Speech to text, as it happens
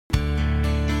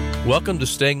Welcome to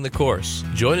Staying the Course.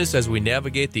 Join us as we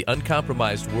navigate the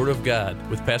uncompromised Word of God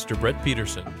with Pastor Brett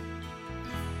Peterson.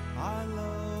 I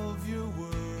love your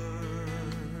word.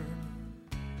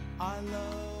 I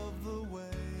love the way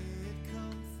it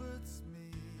comforts me.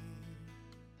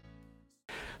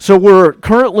 So we're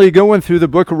currently going through the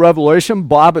book of Revelation.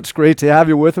 Bob, it's great to have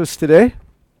you with us today.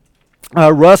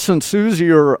 Russ and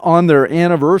Susie are on their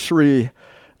anniversary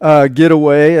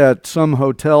getaway at some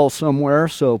hotel somewhere,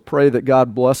 so pray that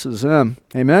God blesses them.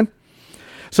 Amen?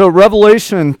 So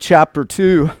Revelation chapter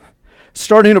 2,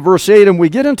 starting at verse 8, and we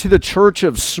get into the church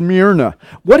of Smyrna.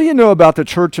 What do you know about the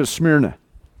church of Smyrna?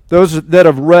 Those that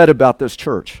have read about this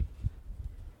church.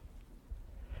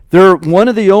 They're one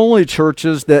of the only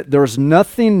churches that there's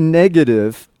nothing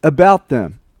negative about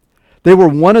them. They were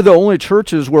one of the only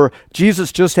churches where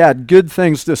Jesus just had good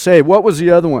things to say. What was the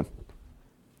other one?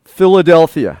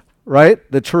 Philadelphia,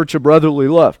 right? The church of brotherly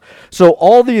love. So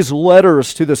all these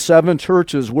letters to the seven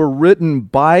churches were written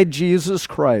by Jesus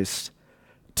Christ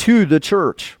to the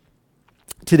church.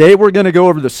 Today we're going to go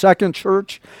over the second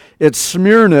church. It's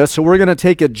Smyrna, so we're going to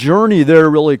take a journey there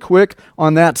really quick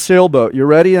on that sailboat. You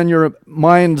ready in your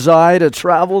mind's eye to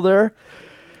travel there?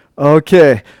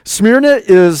 Okay. Smyrna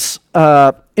is,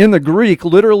 in the Greek,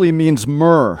 literally means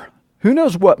myrrh. Who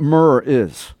knows what myrrh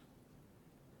is?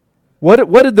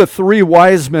 What did the three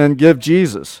wise men give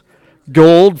Jesus?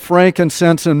 Gold,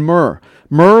 frankincense, and myrrh.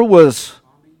 Myrrh was,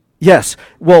 yes,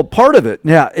 well, part of it.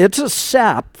 Yeah, it's a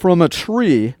sap from a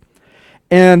tree,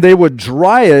 and they would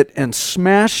dry it and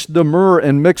smash the myrrh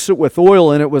and mix it with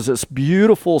oil, and it was this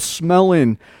beautiful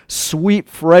smelling, sweet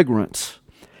fragrance.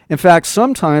 In fact,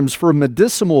 sometimes for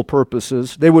medicinal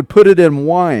purposes, they would put it in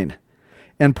wine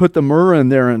and put the myrrh in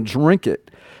there and drink it.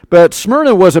 But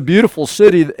Smyrna was a beautiful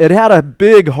city. It had a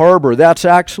big harbor. That's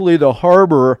actually the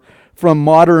harbor from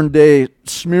modern-day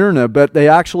Smyrna, but they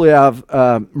actually have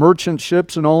merchant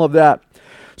ships and all of that.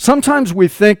 Sometimes we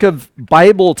think of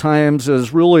Bible times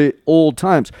as really old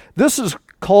times. This is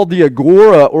called the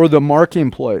Agora, or the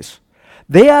marking place.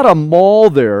 They had a mall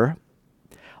there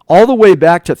all the way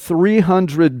back to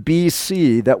 300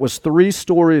 BC that was 3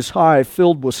 stories high,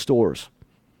 filled with stores.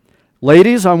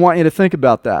 Ladies, I want you to think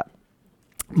about that.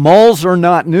 Malls are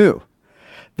not new.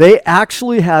 They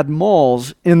actually had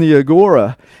malls in the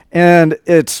Agora, and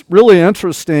it's really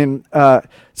interesting.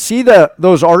 See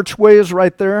those archways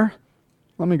right there?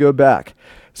 Let me go back.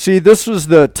 See, this was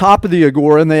the top of the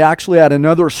Agora, and they actually had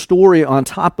another story on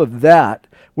top of that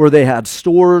where they had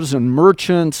stores and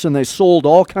merchants, and they sold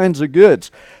all kinds of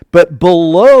goods. But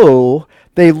below,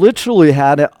 they literally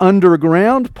had an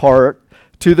underground part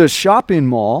to the shopping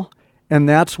mall, and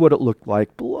that's what it looked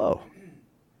like below.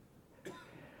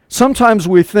 Sometimes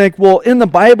we think, well, in the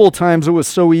Bible times it was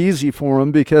so easy for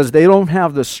them because they don't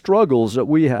have the struggles that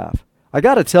we have. I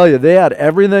got to tell you, they had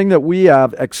everything that we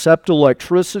have except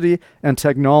electricity and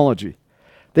technology.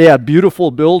 They had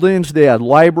beautiful buildings, they had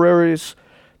libraries,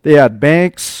 they had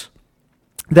banks.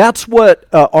 That's what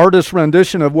artist's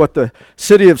rendition of what the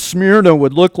city of Smyrna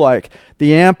would look like.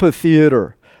 The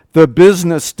amphitheater, the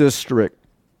business district,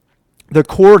 the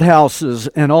courthouses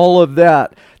and all of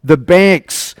that, the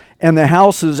banks and the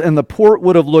houses, and the port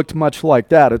would have looked much like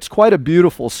that. It's quite a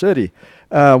beautiful city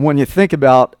when you think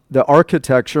about the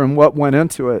architecture and what went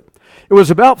into it. It was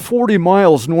about 40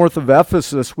 miles north of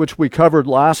Ephesus, which we covered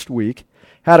last week.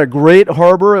 Had a great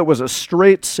harbor. It was a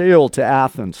straight sail to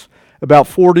Athens, about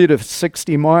 40 to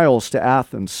 60 miles to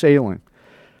Athens sailing.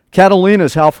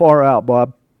 Catalina's how far out,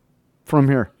 Bob, from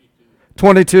here?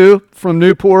 22 from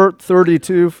Newport,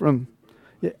 32 from...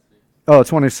 Oh,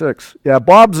 26. Yeah,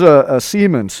 Bob's a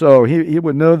seaman, so he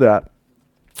would know that.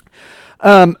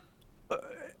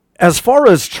 As far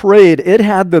as trade, it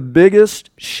had the biggest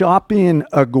shopping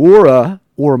agora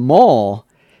or mall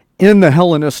in the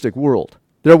Hellenistic world.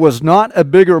 There was not a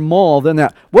bigger mall than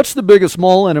that. What's the biggest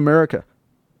mall in America?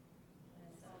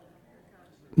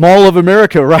 Mall of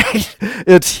America, right?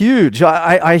 It's huge.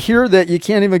 I hear that you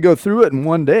can't even go through it in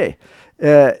one day.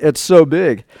 It's so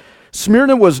big.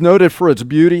 Smyrna was noted for its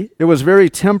beauty. It was very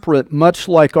temperate, much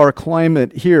like our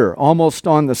climate here, almost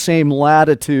on the same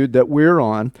latitude that we're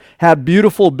on. Had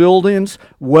beautiful buildings,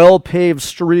 well-paved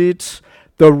streets.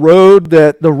 The road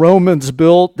that the Romans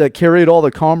built that carried all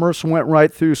the commerce went right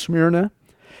through Smyrna.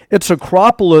 Its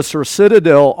acropolis or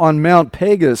citadel on Mount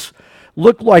Pegasus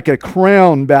looked like a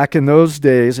crown back in those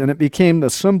days, and it became the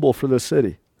symbol for the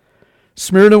city.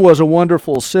 Smyrna was a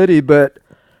wonderful city, but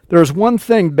there's one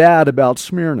thing bad about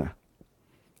Smyrna.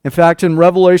 In fact, in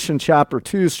Revelation chapter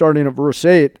 2, starting at verse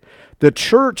 8, the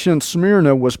church in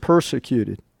Smyrna was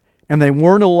persecuted, and they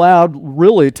weren't allowed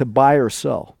really to buy or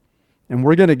sell. And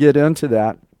we're going to get into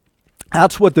that.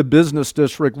 That's what the business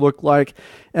district looked like.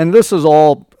 And this is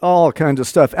all kinds of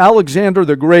stuff. Alexander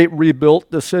the Great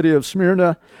rebuilt the city of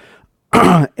Smyrna,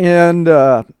 and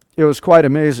it was quite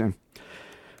amazing.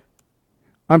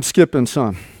 I'm skipping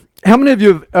some. How many of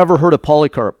you have ever heard of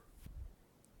Polycarp?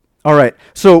 All right.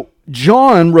 So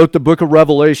John wrote the book of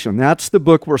Revelation. That's the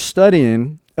book we're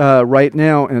studying right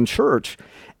now in church.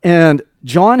 And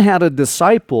John had a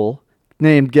disciple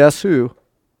named, guess who?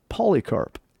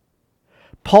 Polycarp.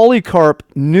 Polycarp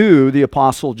knew the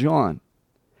Apostle John.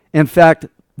 In fact,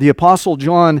 the Apostle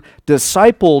John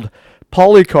discipled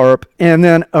Polycarp, and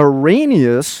then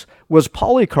Irenaeus was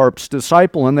Polycarp's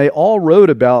disciple, and they all wrote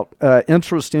about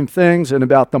interesting things and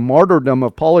about the martyrdom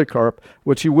of Polycarp,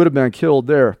 which he would have been killed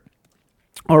there.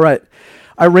 All right.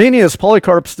 Irenaeus,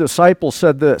 Polycarp's disciple,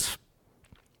 said this: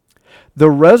 the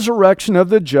resurrection of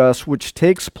the just, which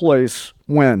takes place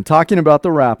when? Talking about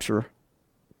the rapture.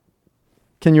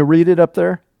 Can you read it up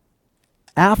there?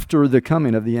 After the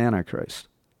coming of the Antichrist.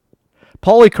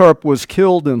 Polycarp was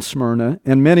killed in Smyrna,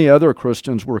 and many other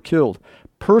Christians were killed.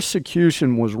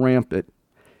 Persecution was rampant,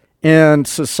 and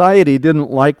society didn't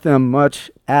like them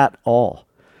much at all.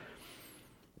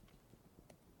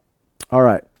 All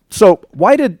right. So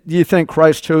why did you think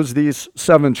Christ chose these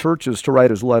 7 churches to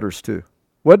write his letters to?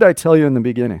 What did I tell you in the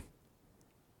beginning?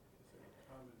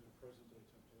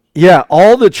 Yeah,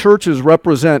 all the churches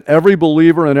represent every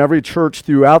believer in every church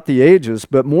throughout the ages,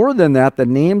 but more than that, the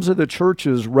names of the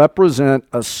churches represent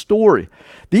a story.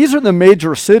 These are the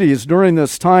major cities during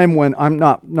this time when,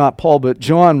 not Paul, but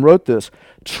John wrote this: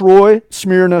 Troy,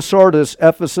 Smyrna, Sardis,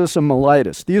 Ephesus, and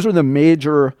Miletus. These are the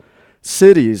major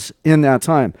cities in that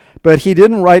time. But he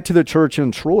didn't write to the church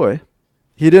in Troy.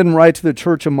 He didn't write to the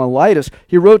church in Miletus.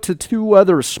 He wrote to 2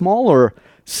 other smaller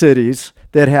cities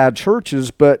that had churches,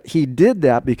 but he did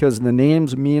that because the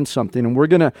names mean something, and we're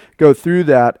going to go through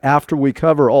that after we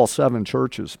cover all 7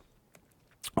 churches.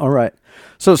 All right.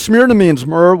 So Smyrna means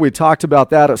myrrh. We talked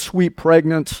about that, a sweet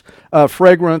fragrance.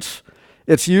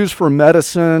 It's used for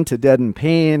medicine, to deaden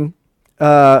pain.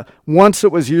 Once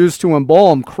it was used to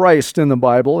embalm Christ in the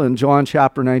Bible in John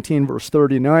chapter 19, verse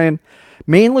 39.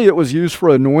 Mainly it was used for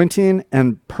anointing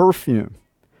and perfume.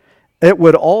 It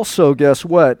would also, guess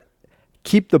what?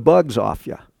 Keep the bugs off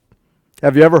you.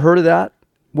 Have you ever heard of that?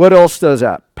 What else does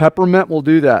that? Peppermint will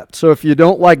do that. So if you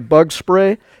don't like bug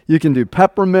spray, you can do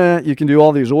peppermint, you can do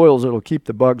all these oils that'll keep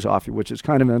the bugs off you, which is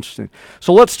kind of interesting.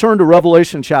 So let's turn to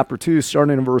Revelation chapter 2,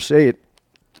 starting in verse 8.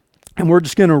 And we're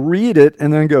just going to read it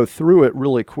and then go through it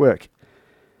really quick.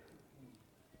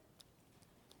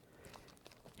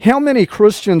 How many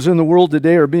Christians in the world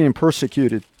today are being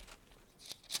persecuted?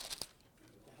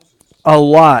 A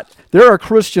lot. There are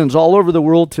Christians all over the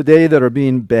world today that are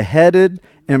being beheaded,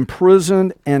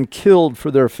 imprisoned, and killed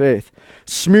for their faith.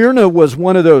 Smyrna was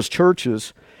one of those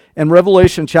churches. In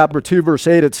Revelation chapter 2, verse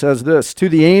 8, it says this: to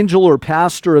the angel or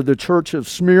pastor of the church of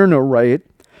Smyrna write,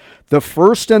 the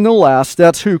first and the last,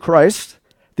 that's who? Christ,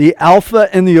 the Alpha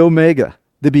and the Omega,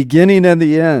 the beginning and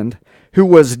the end, who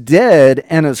was dead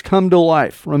and has come to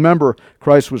life. Remember,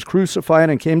 Christ was crucified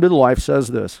and came to life, says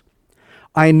this: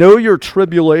 I know your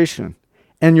tribulation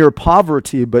and your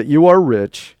poverty, but you are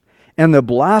rich, and the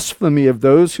blasphemy of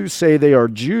those who say they are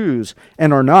Jews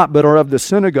and are not, but are of the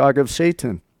synagogue of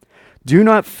Satan. Do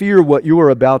not fear what you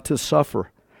are about to suffer.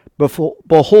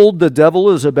 Behold, the devil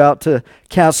is about to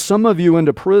cast some of you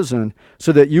into prison,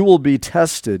 so that you will be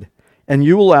tested, and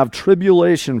you will have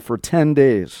tribulation for 10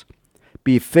 days.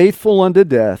 Be faithful unto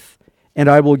death, and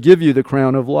I will give you the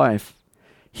crown of life.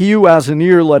 He who has an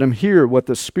ear, let him hear what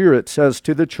the Spirit says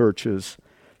to the churches.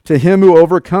 To him who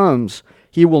overcomes,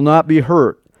 he will not be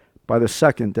hurt by the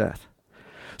second death.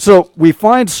 So we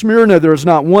find Smyrna, there's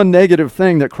not one negative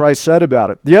thing that Christ said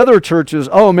about it. The other churches,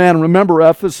 oh man, remember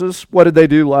Ephesus? What did they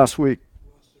do last week?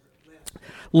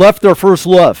 Left their first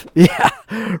love. Yeah,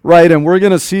 right, and we're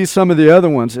going to see some of the other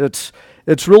ones. It's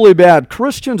really bad.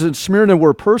 Christians in Smyrna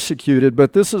were persecuted,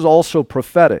 but this is also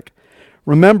prophetic.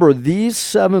 Remember, these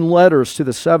 7 letters to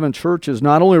the 7 churches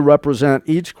not only represent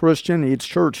each Christian, each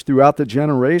church throughout the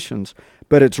generations,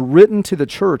 but it's written to the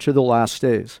church of the last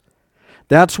days.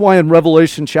 That's why in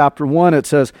Revelation chapter 1 it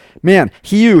says, man,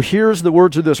 he who hears the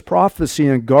words of this prophecy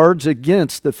and guards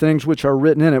against the things which are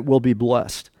written in it will be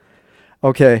blessed.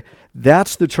 Okay,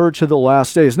 that's the church of the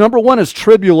last days. Number 1 is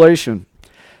tribulation.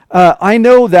 I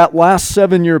know that last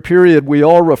 7-year period we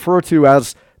all refer to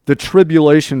as the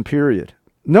tribulation period.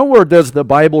 Nowhere does the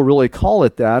Bible really call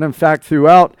it that. In fact,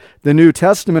 throughout the New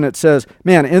Testament it says,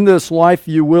 man, in this life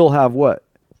you will have what?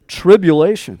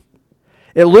 Tribulation.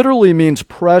 It literally means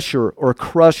pressure or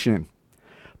crushing.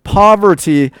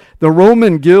 poverty. The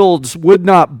Roman guilds would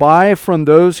not buy from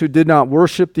those who did not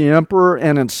worship the emperor,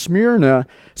 and in Smyrna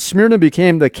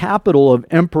became the capital of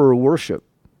emperor worship.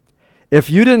 If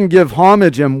you didn't give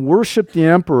homage and worship the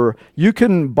emperor, you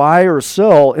couldn't buy or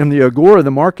sell in the agora,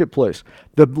 the marketplace,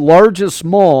 the largest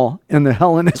mall in the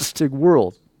Hellenistic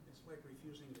world. It's like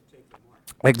refusing to take the mark.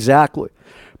 Exactly.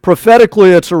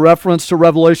 Prophetically, it's a reference to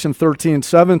Revelation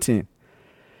 13:17.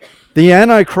 The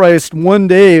Antichrist, one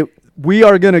day, we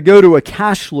are going to go to a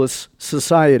cashless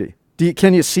society.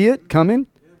 Can you see it coming?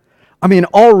 I mean,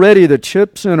 already the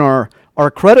chips in our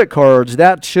credit cards,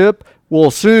 that chip will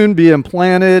soon be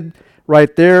implanted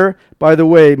right there. By the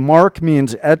way, mark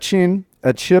means etching.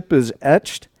 A chip is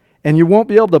etched. And you won't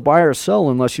be able to buy or sell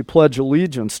unless you pledge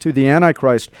allegiance to the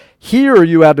Antichrist. Here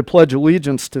you had to pledge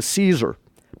allegiance to Caesar,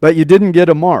 but you didn't get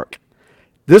a mark.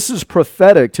 This is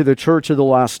prophetic to the church of the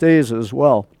last days as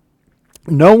well.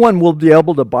 No one will be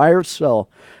able to buy or sell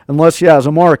unless he has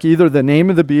a mark, either the name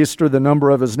of the beast or the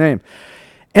number of his name.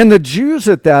 And the Jews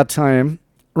at that time,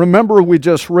 remember we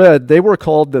just read, they were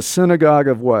called the synagogue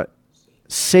of what?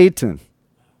 Satan.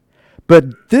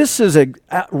 But this is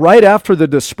right after the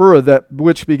diaspora,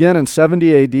 which began in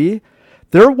 70 AD.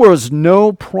 There was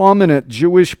no prominent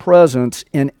Jewish presence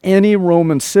in any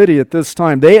Roman city at this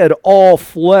time. They had all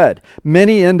fled,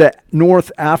 many into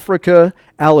North Africa,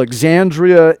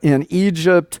 Alexandria, in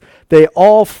Egypt. They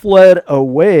all fled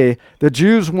away. The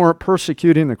Jews weren't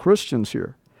persecuting the Christians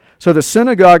here. So the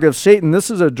synagogue of Satan, this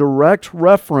is a direct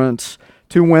reference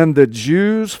to when the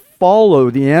Jews follow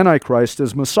the Antichrist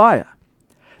as Messiah.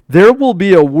 There will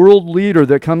be a world leader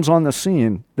that comes on the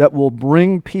scene that will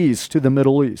bring peace to the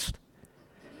Middle East.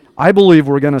 I believe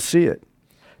we're going to see it.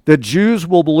 The Jews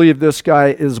will believe this guy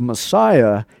is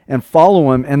Messiah and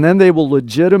follow him, and then they will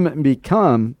legitimately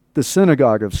become the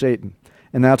synagogue of Satan.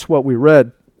 And that's what we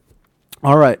read.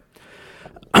 All right.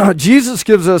 Jesus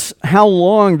gives us how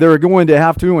long they're going to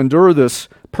have to endure this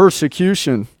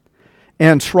persecution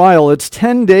and trial. It's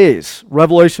 10 days,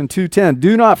 Revelation 2:10.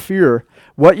 Do not fear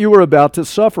what you are about to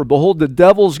suffer. Behold, the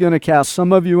devil's going to cast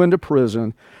some of you into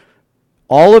prison.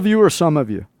 All of you or some of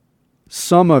you?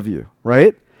 Some of you,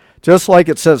 right? Just like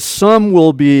it says, some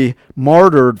will be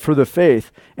martyred for the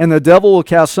faith. And the devil will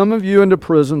cast some of you into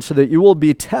prison so that you will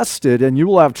be tested and you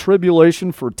will have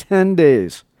tribulation for 10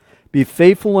 days. Be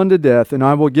faithful unto death, and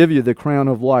I will give you the crown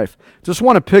of life. Just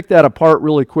want to pick that apart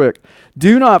really quick.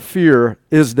 Do not fear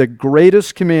is the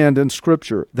greatest command in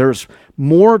Scripture. There's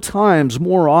more times,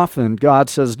 more often, God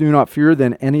says do not fear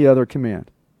than any other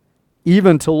command,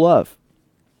 even to love.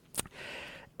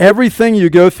 Everything you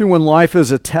go through in life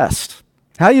is a test.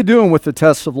 How you doing with the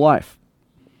tests of life?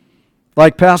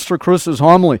 Like Pastor Chris's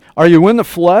homily, are you in the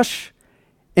flesh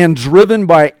and driven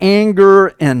by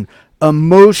anger and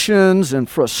emotions and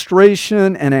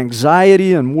frustration and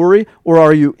anxiety and worry? Or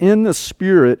are you in the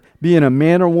Spirit, being a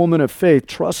man or woman of faith,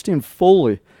 trusting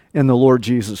fully in the Lord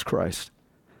Jesus Christ?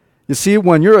 You see,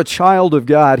 when you're a child of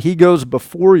God, He goes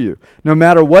before you. No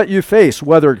matter what you face,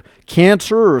 whether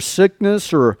cancer or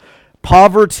sickness or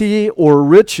poverty or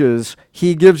riches,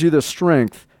 He gives you the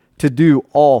strength to do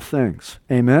all things.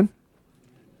 Amen?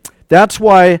 That's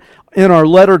why in our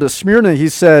letter to Smyrna, he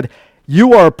said,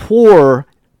 you are poor,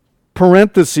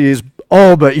 parentheses,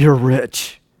 oh, but you're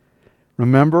rich.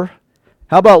 Remember?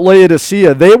 How about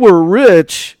Laodicea? They were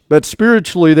rich, but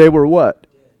spiritually they were what?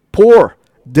 Poor,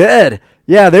 dead.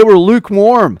 Yeah, they were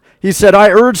lukewarm. He said, I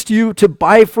urged you to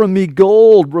buy from me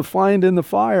gold refined in the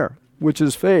fire, which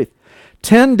is faith.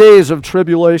 10 days of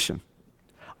tribulation.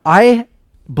 I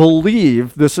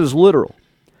believe this is literal.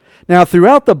 Now,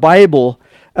 throughout the Bible,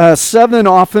 7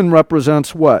 often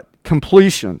represents what?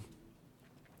 Completion.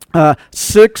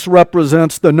 6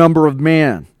 represents the number of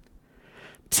man.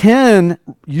 10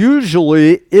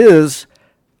 usually is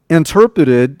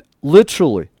interpreted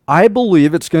literally. I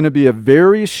believe it's going to be a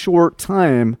very short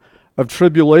time of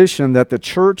tribulation that the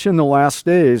church in the last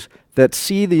days that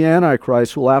see the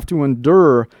Antichrist will have to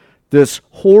endure this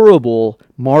horrible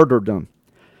martyrdom.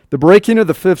 The breaking of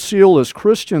the 5th seal is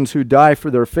Christians who die for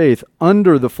their faith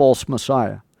under the false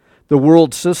Messiah, the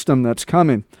world system that's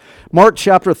coming. Mark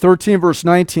chapter 13, verse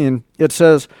 19, it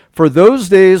says, for those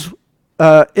days,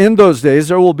 in those days,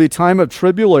 there will be time of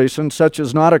tribulation such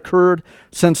as not occurred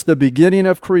since the beginning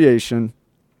of creation,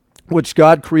 which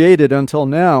God created until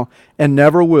now and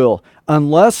never will.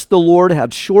 Unless the Lord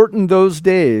had shortened those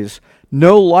days,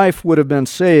 no life would have been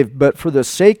saved, but for the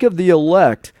sake of the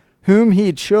elect, whom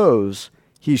He chose,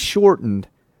 He shortened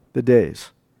the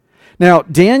days. Now,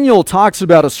 Daniel talks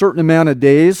about a certain amount of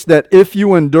days that if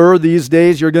you endure these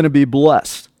days, you're going to be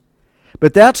blessed.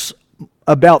 But that's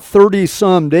about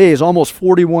 30-some days, almost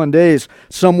 41 days,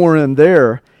 somewhere in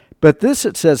there. But this,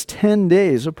 it says 10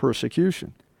 days of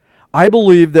persecution. I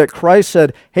believe that Christ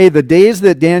said, hey, the days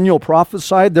that Daniel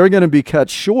prophesied, they're going to be cut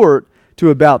short to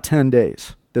about 10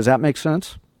 days. Does that make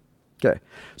sense? Okay.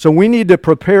 So we need to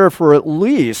prepare for at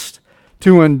least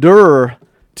to endure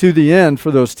to the end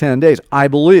for those 10 days, I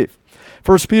believe.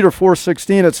 1 Peter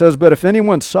 4:16, it says, but if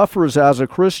anyone suffers as a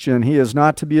Christian, he is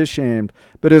not to be ashamed,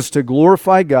 but is to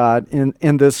glorify God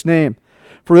in this name.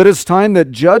 For it is time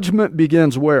that judgment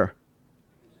begins where?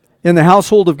 In the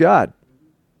household of God.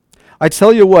 I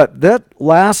tell you what, that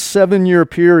last 7-year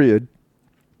period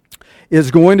is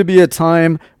going to be a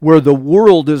time where the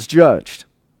world is judged.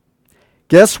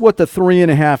 Guess what the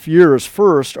 3.5 years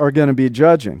first are going to be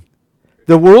judging?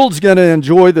 The world's going to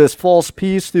enjoy this false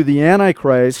peace through the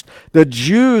Antichrist. The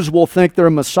Jews will think their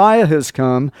Messiah has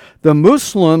come. The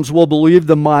Muslims will believe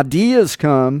the Mahdi has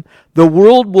come. The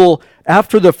world will,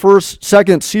 after the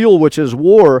second seal, which is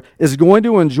war, is going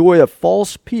to enjoy a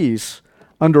false peace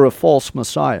under a false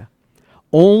Messiah.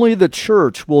 Only the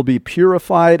church will be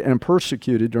purified and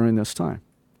persecuted during this time.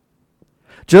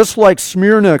 Just like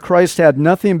Smyrna, Christ had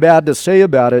nothing bad to say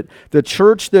about it. The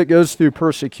church that goes through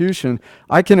persecution,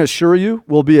 I can assure you,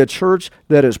 will be a church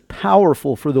that is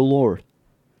powerful for the Lord.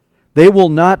 They will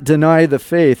not deny the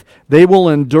faith. They will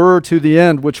endure to the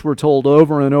end, which we're told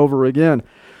over and over again.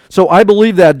 So I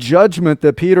believe that judgment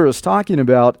that Peter is talking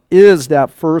about is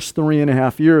that first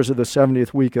 3.5 years of the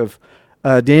 70th week of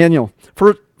Daniel.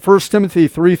 1 Timothy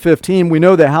 3:15, we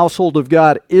know the household of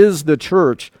God is the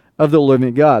church of the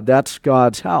living God. That's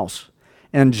God's house.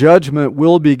 And judgment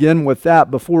will begin with that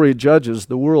before he judges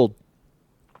the world.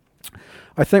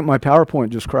 I think my PowerPoint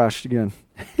just crashed again.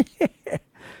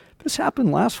 This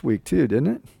happened last week too, didn't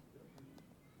it?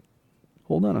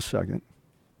 Hold on a second.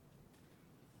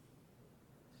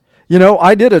 You know,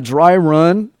 I did a dry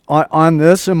run on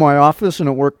this in my office and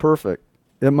it worked perfect.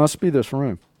 It must be this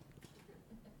room.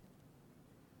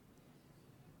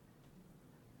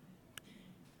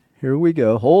 Here we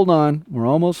go. Hold on. We're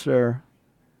almost there.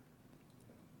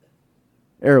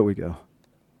 There we go.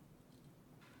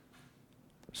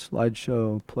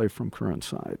 Slideshow, play from current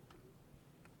side.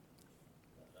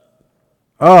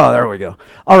 Oh, there we go.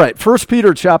 All right. 1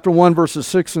 Peter chapter 1, verses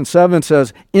 6 and 7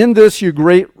 says, in this you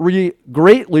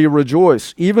greatly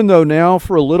rejoice, even though now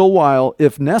for a little while,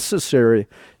 if necessary,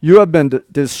 you have been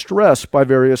distressed by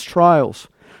various trials,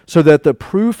 so that the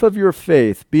proof of your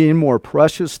faith, being more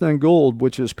precious than gold,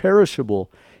 which is perishable,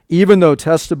 even though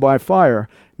tested by fire,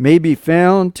 may be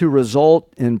found to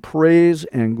result in praise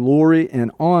and glory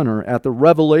and honor at the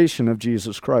revelation of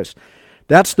Jesus Christ.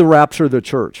 That's the rapture of the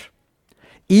church.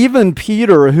 Even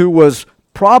Peter, who was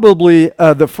probably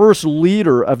the first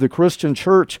leader of the Christian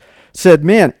church, said,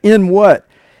 man, in what?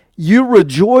 You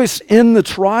rejoice in the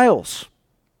trials,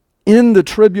 in the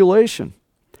tribulation.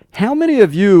 How many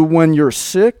of you, when you're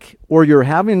sick or you're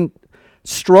having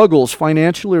struggles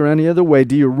financially or any other way,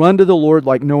 do you run to the Lord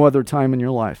like no other time in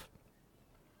your life?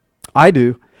 I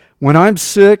do. When I'm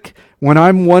sick, when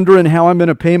I'm wondering how I'm going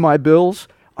to pay my bills,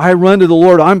 I run to the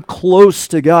Lord. I'm close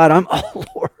to God. Oh,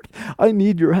 Lord, I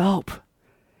need your help.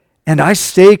 And I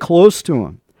stay close to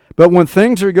him. But when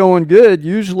things are going good,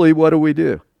 usually what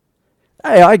do?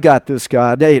 Hey, I got this,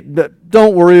 God. Hey,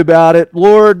 don't worry about it.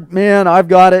 Lord, man, I've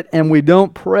got it. And we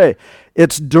don't pray.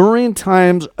 It's during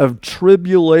times of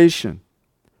tribulation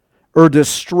or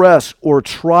distress or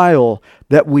trial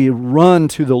that we run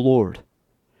to the Lord.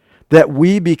 That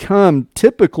we become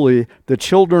typically the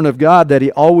children of God that he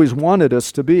always wanted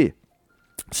us to be.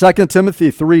 2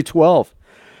 Timothy 3:12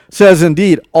 says,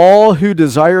 indeed, all who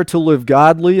desire to live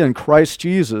godly in Christ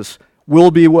Jesus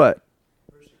will be what?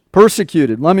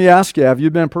 Persecuted. Let me ask you, have you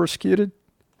been persecuted?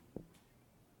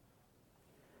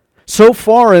 So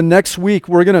far, and next week,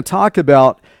 we're going to talk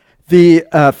about the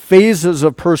phases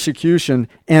of persecution,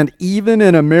 and even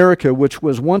in America, which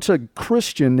was once a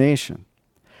Christian nation,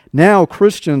 now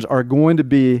Christians are going to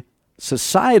be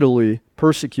societally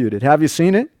persecuted. Have you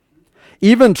seen it?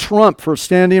 Even Trump, for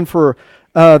standing for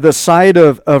the side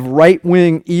of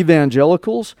right-wing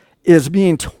evangelicals, is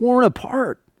being torn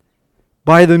apart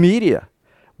by the media.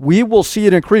 We will see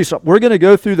it increase. We're going to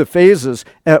go through the phases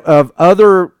of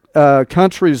other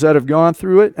countries that have gone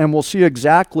through it, and we'll see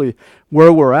exactly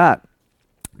where we're at.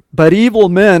 But evil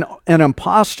men and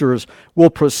impostors will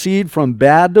proceed from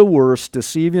bad to worse,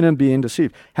 deceiving and being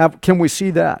deceived. Can we see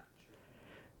that?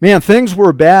 Man, things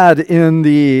were bad in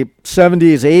the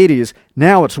 70s, 80s.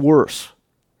 Now it's worse.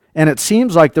 And it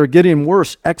seems like they're getting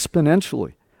worse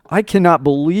exponentially. I cannot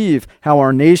believe how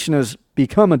our nation has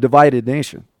become a divided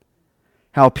nation.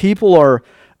 How people are,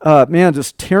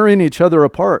 just tearing each other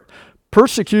apart.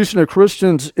 Persecution of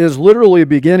Christians is literally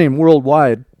beginning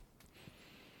worldwide.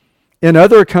 In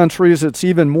other countries, it's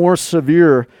even more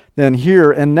severe than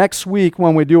here. And next week,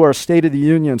 when we do our State of the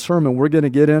Union sermon, we're going to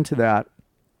get into that.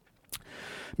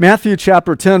 Matthew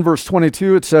chapter 10, verse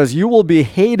 22, it says, "You will be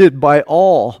hated by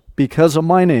all because of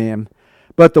my name,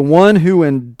 but the one who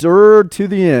endured to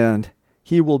the end,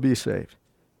 he will be saved."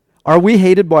 Are we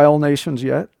hated by all nations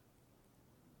yet?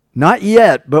 Not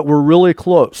yet, but we're really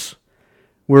close.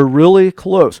 We're really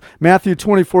close. Matthew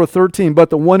 24:13, "But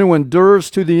the one who endures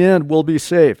to the end will be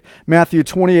saved." Matthew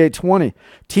 28:20,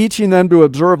 "Teaching them to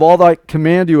observe all that I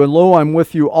command you, and lo, I'm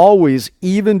with you always,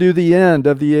 even to the end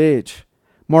of the age."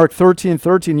 Mark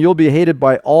 13:13, "You'll be hated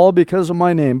by all because of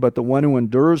my name, but the one who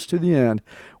endures to the end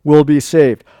will be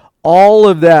saved." All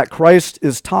of that Christ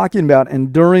is talking about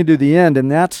enduring to the end,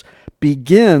 and that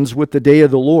begins with the day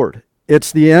of the Lord.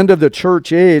 It's the end of the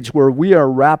church age where we are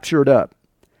raptured up.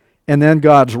 And then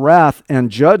God's wrath and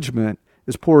judgment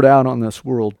is poured out on this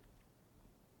world.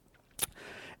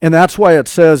 And that's why it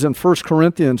says in 1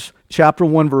 Corinthians chapter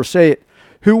 1, verse 8,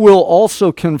 "Who will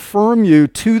also confirm you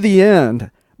to the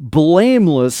end,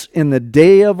 blameless in the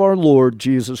day of our Lord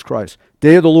Jesus Christ."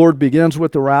 Day of the Lord begins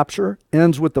with the rapture,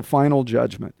 ends with the final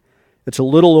judgment. It's a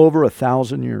little over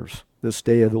 1,000 years, this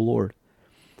day of the Lord.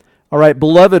 All right,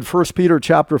 beloved, 1 Peter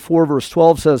chapter 4, verse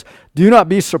 12 says, "Do not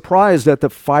be surprised at the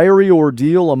fiery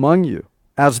ordeal among you,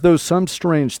 as though some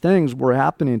strange things were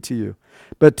happening to you.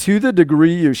 But to the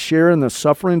degree you share in the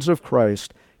sufferings of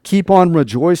Christ, keep on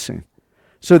rejoicing,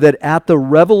 so that at the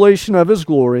revelation of his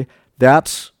glory,"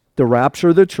 that's the rapture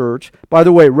of the church. By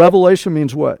the way, revelation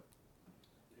means what?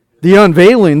 The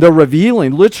unveiling, the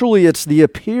revealing. Literally, it's the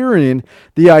appearing.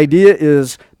 The idea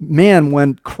is, man,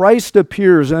 when Christ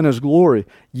appears in his glory,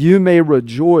 you may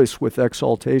rejoice with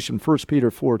exaltation. 1 Peter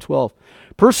 4:12.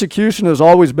 Persecution has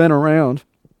always been around.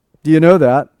 Do you know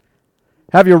that?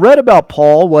 Have you read about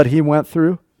Paul, what he went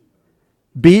through?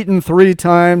 Beaten 3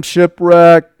 times,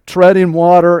 shipwrecked, treading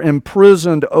water,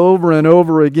 imprisoned over and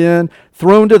over again,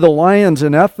 thrown to the lions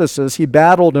in Ephesus. He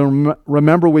battled, and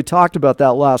remember we talked about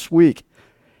that last week.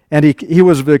 And he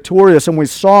was victorious, and we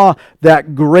saw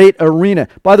that great arena.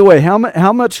 By the way,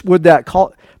 how much would that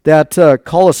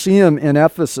Colosseum in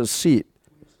Ephesus seat?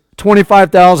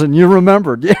 25,000. You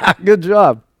remembered. Yeah, good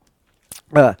job.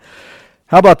 How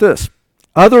about this?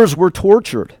 "Others were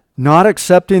tortured, not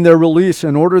accepting their release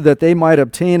in order that they might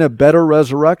obtain a better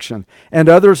resurrection. And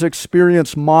others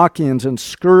experienced mockings and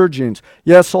scourgings,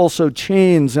 yes, also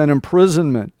chains and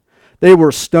imprisonment. They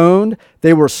were stoned,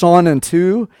 they were sawn in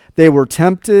two, they were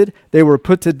tempted, they were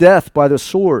put to death by the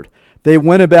sword. They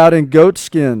went about in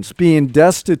goatskins, being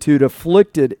destitute,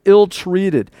 afflicted,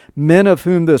 ill-treated, men of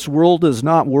whom this world is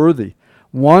not worthy,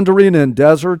 wandering in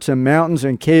deserts and mountains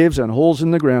and caves and holes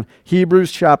in the ground."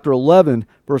 Hebrews chapter 11,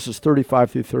 verses 35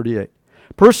 through 38.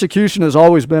 Persecution has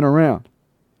always been around.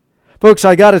 Folks,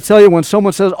 I got to tell you, when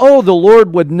someone says, "Oh, the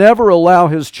Lord would never allow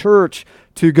his church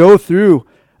to go through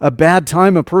a bad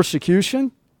time of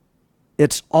persecution,"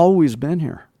 it's always been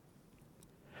here.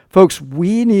 Folks,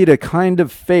 we need a kind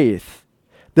of faith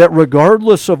that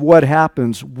regardless of what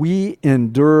happens, we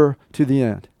endure to the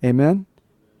end. Amen?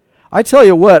 I tell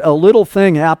you what, a little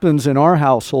thing happens in our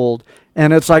household,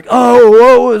 and it's like, "Oh,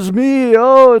 woe is me.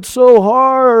 Oh, it's so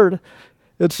hard."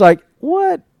 It's like,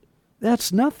 what?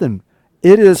 That's nothing.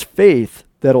 It is faith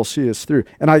that'll see us through.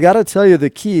 And I got to tell you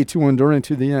the key to enduring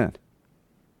to the end.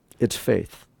 It's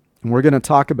faith. And we're going to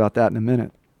talk about that in a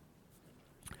minute.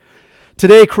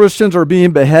 Today, Christians are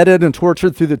being beheaded and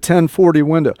tortured through the 1040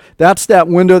 window. That's that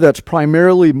window that's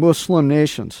primarily Muslim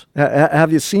nations.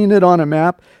 Have you seen it on a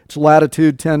map? It's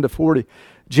latitude 10 to 40.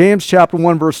 James chapter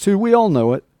 1, verse 2, we all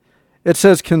know it. It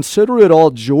says, "Consider it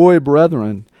all joy,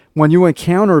 brethren, when you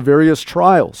encounter various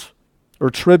trials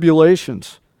or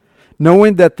tribulations,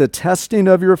 knowing that the testing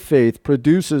of your faith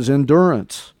produces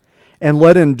endurance. And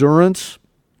let endurance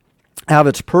have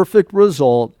its perfect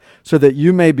result, so that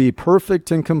you may be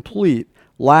perfect and complete,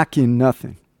 lacking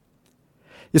nothing."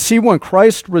 You see, when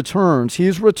Christ returns,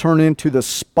 he's returning to the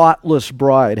spotless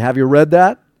bride. Have you read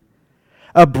that?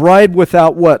 A bride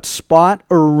without what? Spot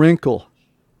or wrinkle.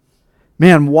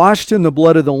 Man, washed in the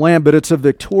blood of the Lamb, but it's a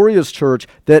victorious church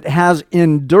that has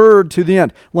endured to the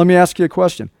end. Let me ask you a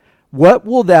question. What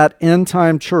will that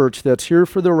end-time church that's here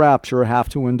for the rapture have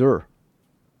to endure?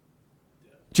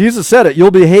 Jesus said it.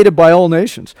 You'll be hated by all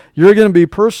nations. You're going to be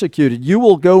persecuted. You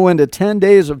will go into 10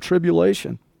 days of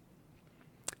tribulation.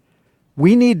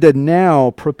 We need to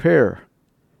now prepare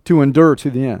to endure to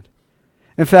the end.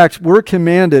 In fact, we're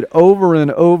commanded over and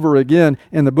over again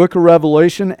in the book of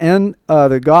Revelation and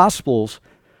the Gospels,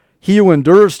 he who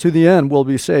endures to the end will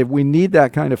be saved. We need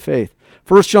that kind of faith.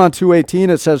 1 John 2:18,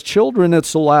 it says, "Children,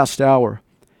 it's the last hour.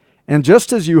 And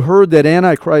just as you heard that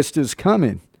Antichrist is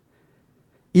coming,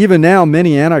 even now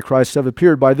many Antichrists have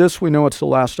appeared. By this we know it's the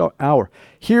last hour.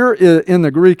 Here in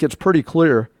the Greek, it's pretty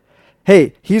clear.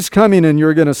 Hey, he's coming and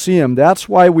you're going to see him. That's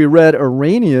why we read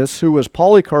Irenaeus, who was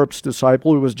Polycarp's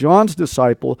disciple, who was John's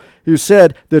disciple, who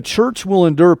said the church will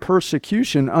endure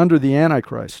persecution under the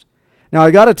Antichrist. Now,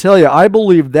 I got to tell you, I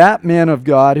believe that man of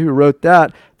God who wrote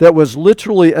that was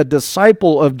literally a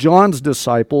disciple of John's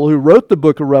disciple who wrote the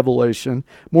book of Revelation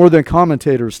more than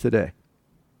commentators today.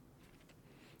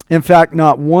 In fact,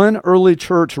 not one early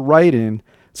church writing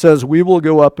says we will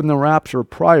go up in the rapture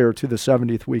prior to the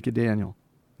 70th week of Daniel.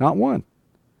 Not one.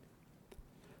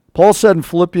 Paul said in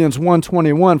Philippians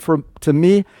 1:21,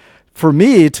 for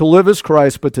me to live is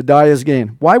Christ, but to die is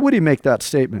gain. Why would he make that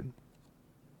statement?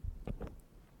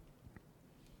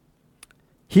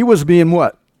 He was being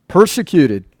what?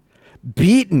 Persecuted,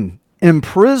 beaten,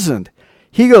 imprisoned.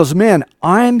 He goes, man,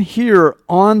 I'm here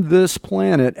on this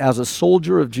planet as a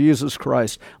soldier of Jesus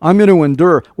Christ. I'm going to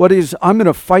endure. I'm going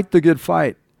to fight the good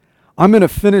fight. I'm going to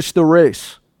finish the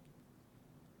race.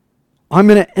 I'm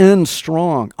going to end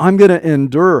strong. I'm going to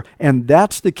endure. And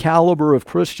that's the caliber of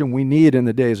Christian we need in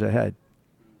the days ahead.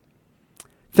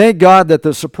 Thank God that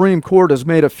the Supreme Court has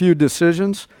made a few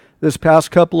decisions this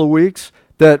past couple of weeks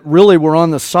that really were on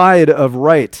the side of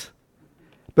right.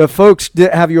 But folks,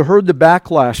 have you heard the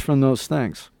backlash from those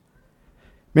things?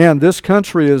 Man, this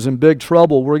country is in big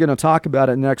trouble. We're going to talk about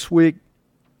it next week.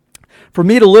 For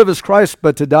me to live is Christ,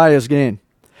 but to die is gain.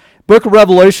 Book of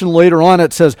Revelation later on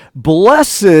it says,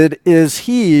 blessed is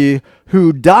he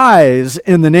who dies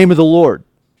in the name of the Lord.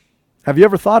 Have you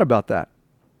ever thought about that?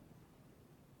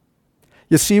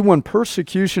 You see, when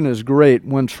persecution is great,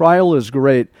 when trial is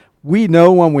great, we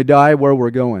know when we die where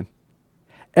we're going.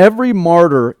 Every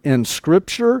martyr in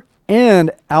Scripture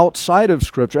and outside of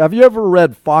Scripture. Have you ever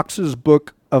read Fox's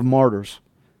Book of Martyrs?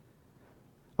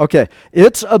 Okay,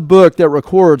 it's a book that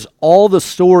records all the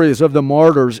stories of the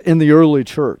martyrs in the early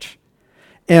church.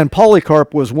 And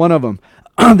Polycarp was one of them.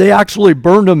 They actually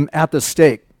burned him at the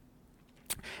stake.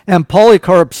 And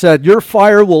Polycarp said, your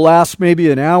fire will last maybe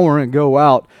an hour and go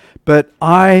out, but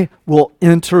I will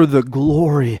enter the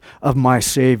glory of my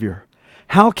Savior.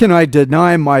 How can I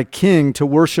deny my king to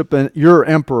worship your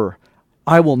emperor?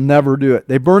 I will never do it.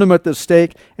 They burned him at the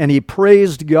stake, and he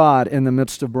praised God in the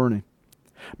midst of burning.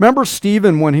 Remember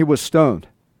Stephen when he was stoned?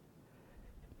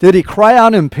 Did he cry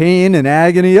out in pain and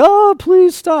agony? Oh,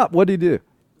 please stop. What did he do?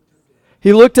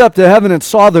 He looked up to heaven and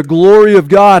saw the glory of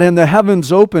God and the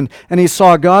heavens opened, and he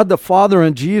saw God the Father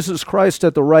and Jesus Christ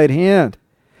at the right hand,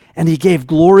 and he gave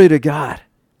glory to God.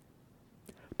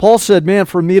 Paul said, man,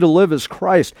 for me to live is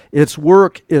Christ. It's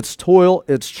work, it's toil,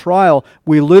 it's trial.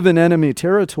 We live in enemy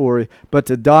territory, but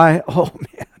to die, oh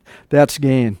man, that's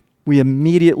gain. We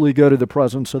immediately go to the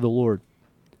presence of the Lord.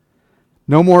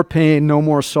 No more pain, no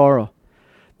more sorrow.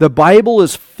 The Bible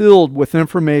is filled with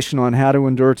information on how to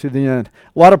endure to the end.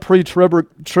 A lot of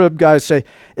pre-trib guys say,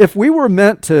 if we were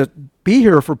meant to be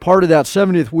here for part of that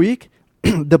 70th week,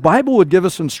 the Bible would give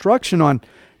us instruction on,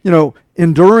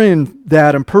 enduring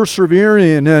that and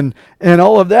persevering and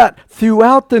all of that.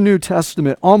 Throughout the New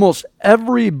Testament, almost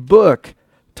every book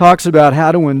talks about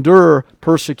how to endure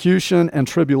persecution and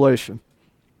tribulation.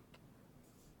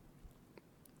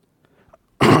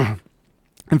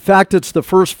 In fact, it's the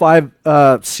first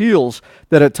 5 seals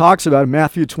that it talks about in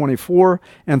Matthew 24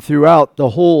 and throughout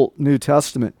the whole New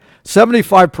Testament.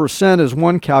 75% is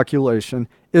one calculation,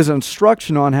 is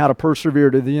instruction on how to persevere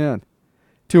to the end,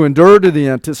 to endure to the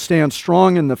end, to stand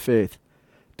strong in the faith,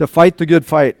 to fight the good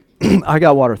fight. I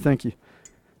got water, thank you.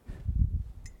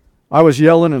 I was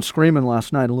yelling and screaming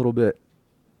last night a little bit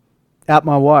at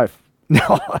my wife.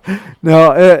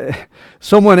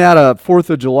 Someone had a 4th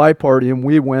of July party and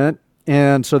we went.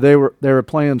 And so they were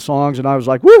playing songs, and I was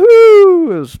like,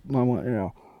 woohoo!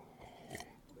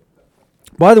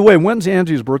 By the way, when's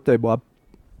Angie's birthday, Bob?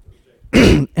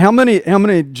 How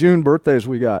many June birthdays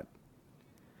we got?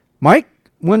 Mike,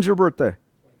 when's your birthday?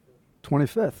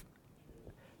 25th.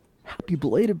 Happy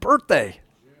belated birthday.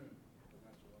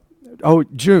 Oh,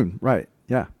 June, right.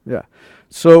 Yeah.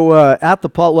 So at the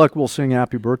potluck, we'll sing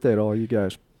happy birthday to all you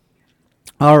guys.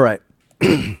 All right.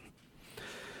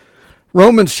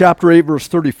 Romans chapter 8, verse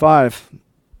 35,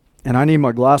 and I need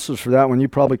my glasses for that one. You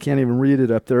probably can't even read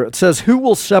it up there. It says, who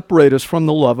will separate us from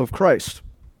the love of Christ?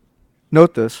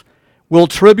 Note this. Will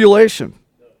tribulation?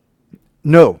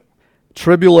 No.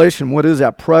 Tribulation, what is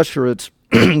that? Pressure, it's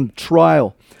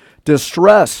trial,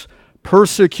 distress,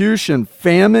 persecution,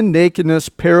 famine, nakedness,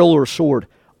 peril, or sword.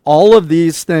 All of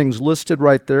these things listed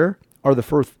right there are the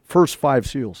first 5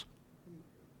 seals.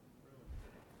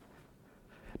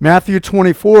 Matthew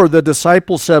 24, the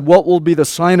disciples said, what will be the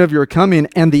sign of your coming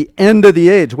and the end of the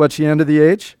age? What's the end of the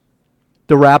age?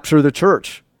 The rapture of the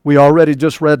church. We already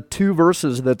just read 2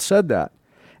 verses that said that.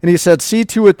 And he said, see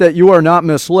to it that you are not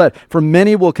misled, for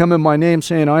many will come in my name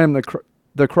saying, I am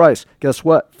the Christ. Guess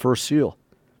what? First seal.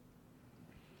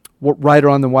 Rider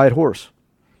on the white horse.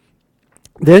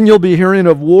 Then you'll be hearing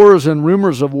of wars and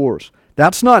rumors of wars.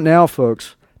 That's not now,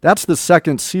 folks. That's the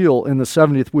second seal in the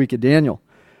 70th week of Daniel.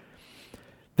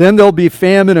 Then there'll be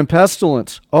famine and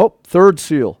pestilence. Oh, third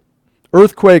seal.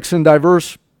 Earthquakes in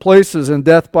diverse places and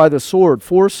death by the sword.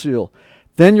 Fourth seal.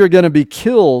 Then you're going to be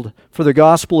killed for the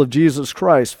gospel of Jesus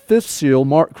Christ. Fifth seal,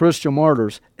 Christian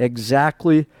martyrs.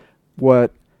 Exactly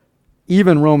what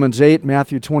even Romans 8,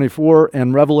 Matthew 24,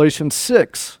 and Revelation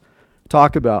 6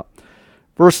 talk about.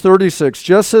 Verse 36,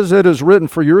 just as it is written,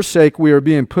 for your sake we are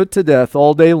being put to death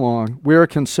all day long. We are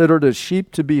considered as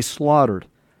sheep to be slaughtered.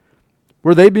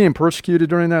 Were they being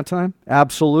persecuted during that time?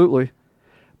 Absolutely.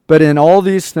 But in all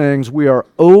these things we are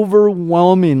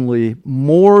overwhelmingly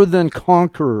more than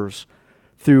conquerors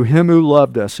through him who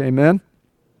loved us. Amen?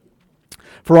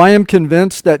 For I am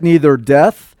convinced that neither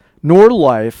death, nor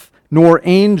life, nor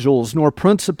angels, nor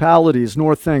principalities,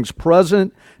 nor things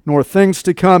present, nor things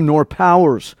to come, nor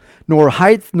powers, nor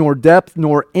height, nor depth,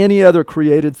 nor any other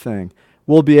created thing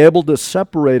will be able to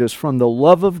separate us from the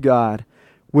love of God,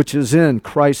 which is in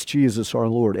Christ Jesus our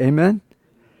Lord. Amen?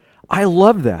 I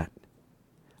love that.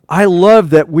 I love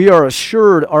that we are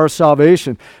assured our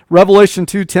salvation. Revelation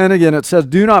 2:10 again, it says,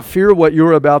 do not fear what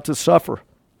you're about to suffer.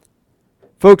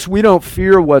 Folks, we don't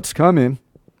fear what's coming.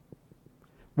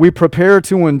 We prepare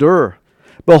to endure.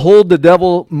 Behold, the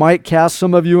devil might cast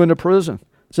some of you into prison,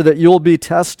 so that you'll be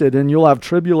tested and you'll have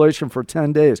tribulation for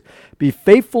 10 days. Be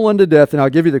faithful unto death, and I'll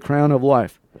give you the crown of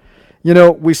life. You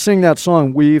know, we sing that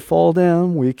song, we fall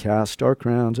down, we cast our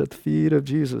crowns at the feet of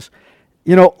Jesus.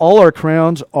 You know, all our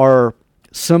crowns are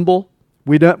symbol.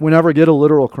 We never get a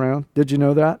literal crown. Did you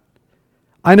know that?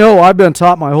 I know, I've been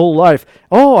taught my whole life,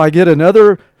 oh, I get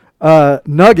another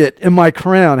nugget in my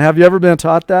crown. Have you ever been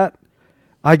taught that?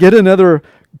 I get another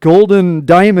golden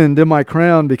diamond in my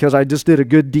crown because I just did a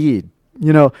good deed.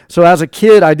 You know, so as a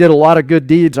kid, I did a lot of good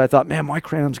deeds. I thought, man, my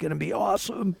crown's going to be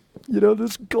awesome. You know,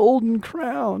 this golden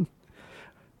crown.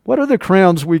 What are the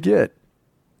crowns we get?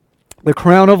 The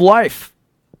crown of life.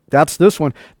 That's this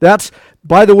one. That's,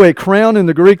 by the way, crown in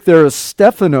the Greek there is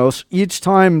Stephanos. Each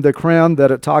time the crown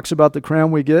that it talks about the crown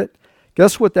we get,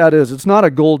 guess what that is? It's not a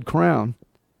gold crown.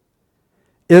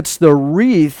 It's the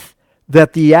wreath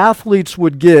that the athletes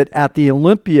would get at the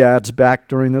Olympiads back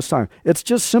during this time. It's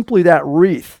just simply that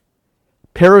wreath.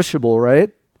 Perishable, right?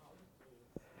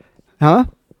 Huh?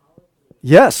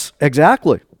 Yes,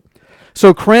 exactly.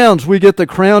 So crowns, we get the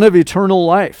crown of eternal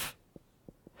life.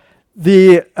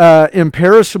 The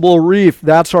imperishable wreath,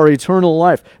 that's our eternal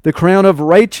life. The crown of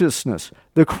righteousness,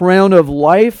 the crown of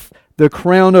life, the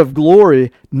crown of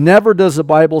glory. Never does the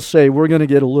Bible say we're going to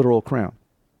get a literal crown.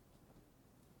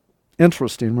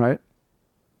 Interesting, right?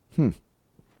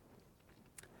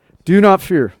 Do not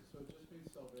fear.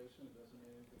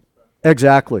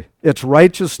 Exactly. It's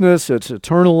righteousness, it's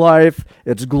eternal life,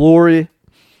 it's glory.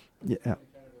 Yeah.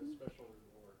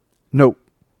 No.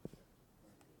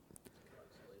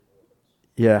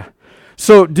 Yeah.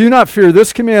 So do not fear.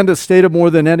 This command is stated more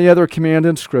than any other command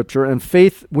in Scripture, and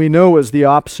faith we know is the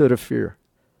opposite of fear.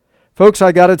 Folks,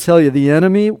 I got to tell you, the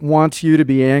enemy wants you to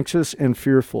be anxious and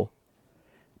fearful.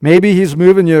 Maybe he's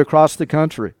moving you across the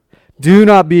country. Do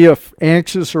not be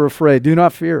anxious or afraid. Do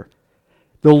not fear.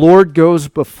 The Lord goes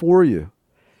before you.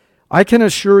 I can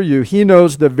assure you, he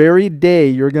knows the very day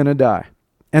you're going to die,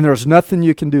 and there's nothing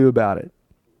you can do about it.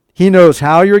 He knows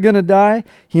how you're going to die.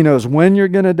 He knows when you're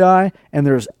going to die, and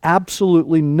there's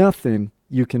absolutely nothing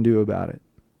you can do about it.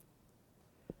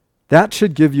 That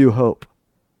should give you hope.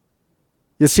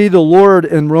 You see, the Lord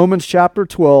in Romans chapter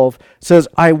 12 says,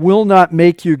 I will not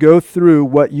make you go through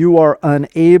what you are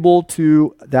unable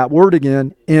to, that word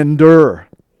again, endure.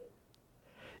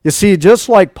 You see, just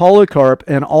like Polycarp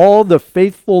and all the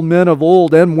faithful men of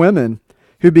old and women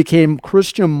who became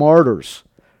Christian martyrs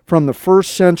from the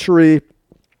first century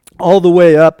all the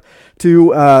way up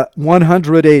to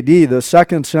 100 AD, the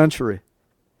second century.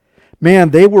 Man,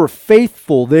 they were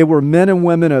faithful. They were men and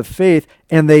women of faith,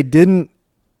 and they didn't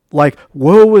like,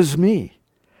 woe is me.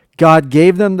 God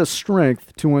gave them the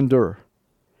strength to endure.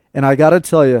 And I got to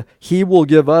tell you, he will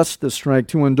give us the strength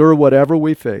to endure whatever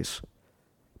we face.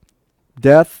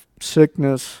 Death,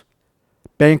 sickness,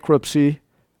 bankruptcy,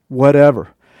 whatever.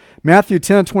 Matthew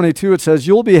 10:22, it says,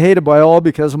 you'll be hated by all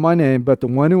because of my name, but the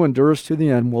one who endures to the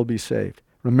end will be saved.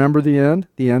 Remember the end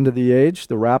of the age,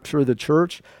 the rapture of the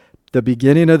church. the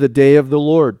beginning of the day of the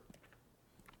Lord.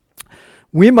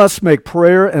 We must make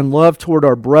prayer and love toward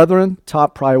our brethren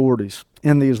top priorities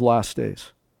in these last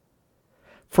days.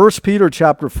 1 Peter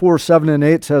chapter 4, 7 and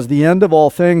 8 says, the end of all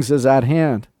things is at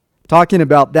hand. Talking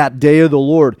about that day of the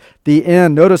Lord, the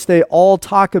end. Notice they all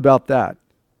talk about that.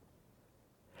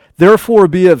 Therefore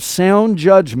be of sound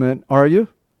judgment, are you?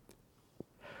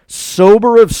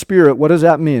 Sober of spirit. What does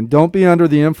that mean? Don't be under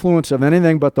the influence of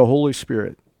anything but the Holy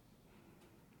Spirit.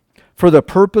 For the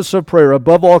purpose of prayer,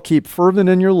 above all, keep fervent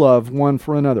in your love one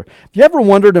for another. Have you ever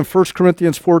wondered in 1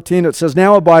 Corinthians 14, it says,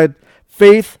 now abide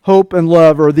faith, hope, and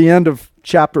love, or the end of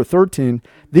chapter 13,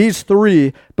 these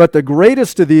three, but the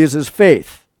greatest of these is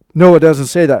faith. No, it doesn't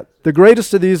say that. The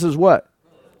greatest of these is what?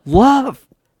 Love.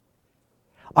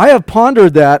 I have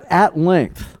pondered that at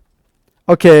length.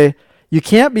 Okay, you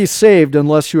can't be saved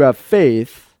unless you have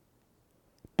faith,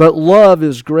 but love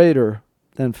is greater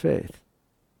than faith.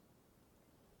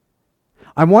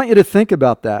 I want you to think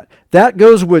about that. That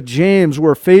goes with James,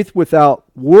 where faith without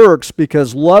works,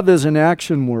 because love is an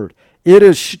action word. It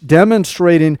is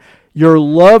demonstrating your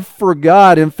love for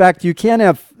God. In fact, you can't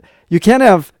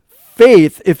have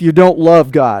faith if you don't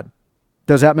love God.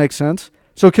 Does that make sense?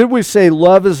 So could we say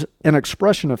love is an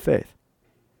expression of faith?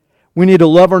 We need to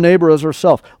love our neighbor as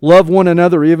ourselves. Love one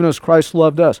another even as Christ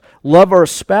loved us. Love our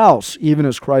spouse even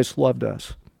as Christ loved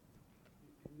us.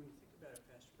 When you think about it,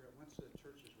 Pastor Brett, once the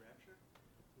church is raptured,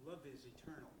 love is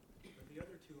eternal. But the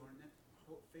other two are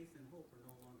faith and hope are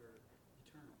no longer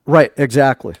eternal. Right,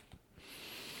 exactly.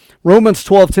 Romans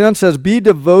 12:10 says, be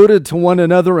devoted to one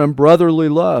another in brotherly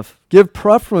love. Give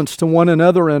preference to one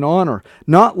another in honor,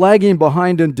 not lagging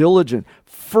behind in diligence,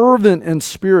 fervent in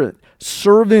spirit,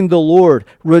 serving the Lord,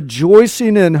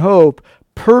 rejoicing in hope,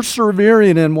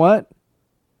 persevering in what?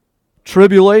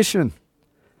 Tribulation.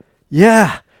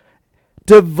 Yeah,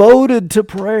 devoted to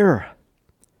prayer.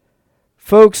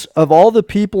 Folks, of all the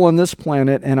people on this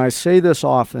planet, and I say this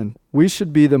often, we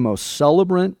should be the most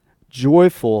celebrant,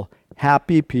 joyful,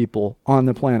 happy people on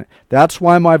the planet. That's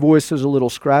why my voice is a little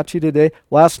scratchy today.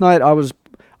 Last night was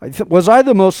I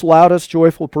the most loudest,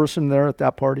 joyful person there at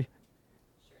that party?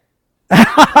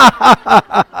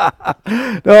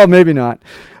 No, maybe not.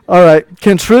 All right.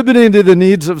 Contributing to the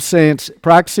needs of saints,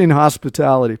 practicing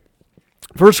hospitality.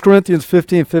 1 Corinthians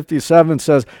 15:57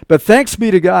 says, but thanks be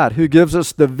to God who gives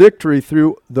us the victory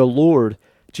through the Lord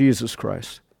Jesus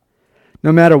Christ.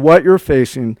 No matter what you're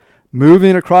facing,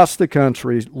 moving across the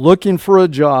country, looking for a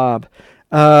job,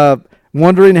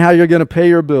 wondering how you're going to pay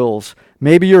your bills.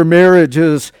 Maybe your marriage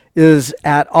is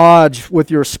at odds with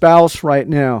your spouse right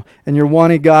now, and you're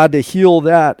wanting God to heal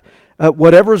that.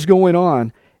 Whatever's going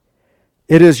on,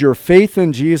 it is your faith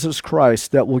in Jesus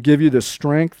Christ that will give you the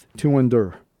strength to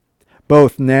endure,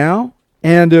 both now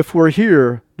and if we're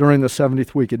here during the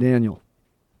 70th week of Daniel.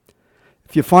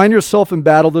 If you find yourself in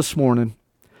battle this morning,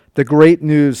 the great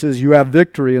news is you have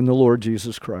victory in the Lord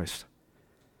Jesus Christ.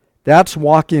 That's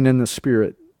walking in the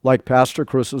Spirit, like Pastor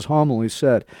Chris's homily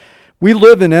said. We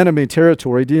live in enemy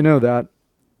territory. Do you know that?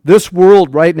 This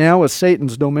world right now is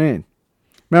Satan's domain.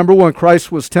 Remember when Christ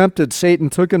was tempted, Satan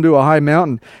took him to a high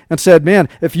mountain and said, man,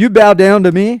 if you bow down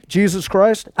to me, Jesus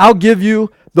Christ, I'll give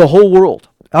you the whole world.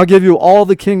 I'll give you all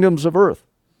the kingdoms of earth.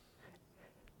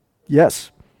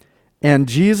 Yes. And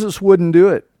Jesus wouldn't do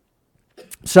it.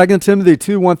 2 Timothy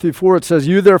 2:1-4, it says,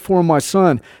 you therefore, my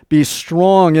son, be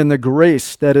strong in the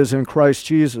grace that is in Christ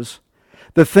Jesus.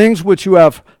 The things which you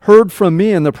have heard from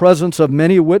me in the presence of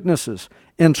many witnesses,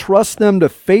 entrust them to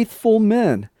faithful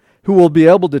men who will be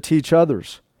able to teach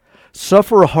others.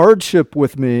 Suffer hardship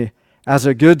with me as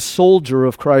a good soldier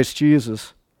of Christ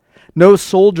Jesus. No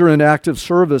soldier in active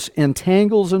service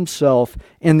entangles himself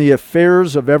in the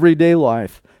affairs of everyday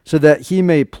life so that he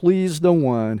may please the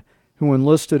one who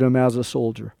enlisted him as a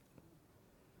soldier.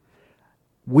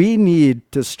 We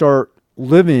need to start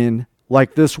living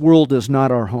like this world is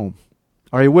not our home.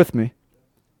 Are you with me?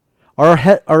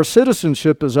 Our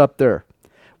citizenship is up there.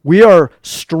 We are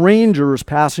strangers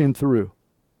passing through.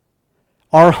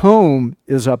 Our home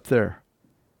is up there.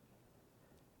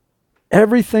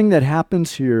 Everything that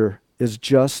happens here is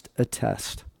just a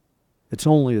test. It's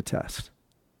only a test.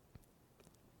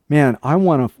 Man, I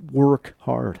want to work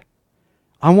hard.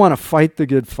 I want to fight the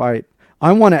good fight.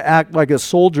 I want to act like a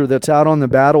soldier that's out on the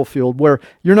battlefield where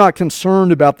you're not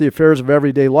concerned about the affairs of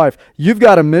everyday life. You've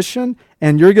got a mission,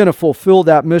 and you're going to fulfill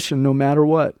that mission no matter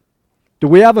what. Do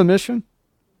we have a mission?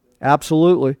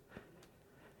 Absolutely.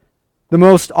 The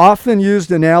most often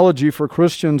used analogy for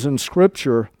Christians in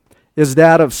Scripture is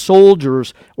that of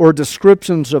soldiers or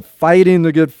descriptions of fighting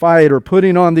the good fight or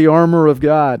putting on the armor of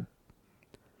God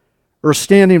or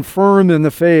standing firm in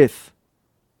the faith.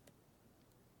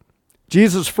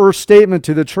 Jesus' first statement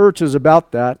to the church is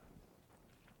about that.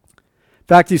 In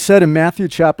fact, he said in Matthew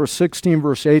chapter 16,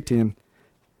 verse 18,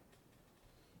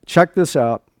 check this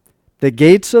out, the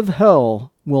gates of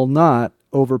hell will not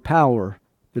overpower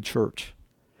the church.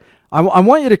 I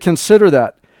want you to consider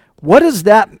that. What is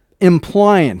that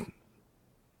implying?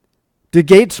 Do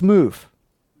gates move?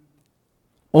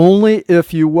 Only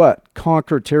if you what?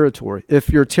 Conquer territory. If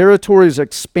your territory is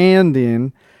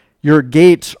expanding, your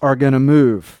gates are going to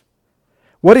move.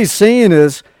 What he's saying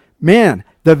is, man,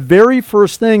 the very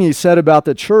first thing he said about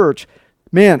the church,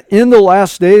 man, in the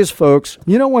last days, folks,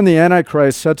 you know when the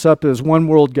Antichrist sets up his one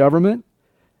world government?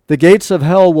 The gates of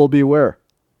hell will be where?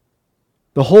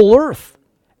 The whole earth.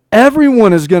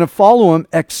 Everyone is going to follow him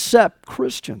except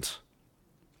Christians.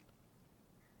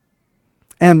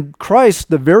 And Christ,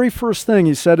 the very first thing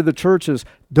he said to the church is,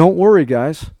 don't worry,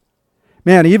 guys.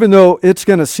 Man, even though it's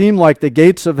going to seem like the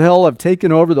gates of hell have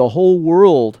taken over the whole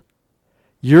world,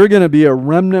 you're going to be a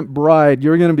remnant bride.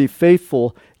 You're going to be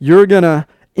faithful. You're going to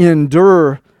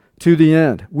endure to the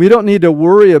end. We don't need to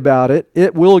worry about it.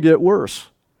 It will get worse.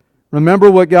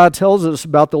 Remember what God tells us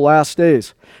about the last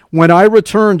days. When I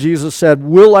return, Jesus said,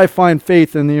 will I find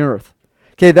faith in the earth?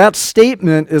 Okay, that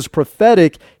statement is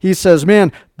prophetic. He says,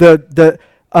 man, the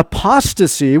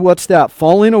apostasy, what's that?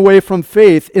 Falling away from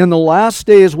faith in the last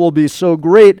days will be so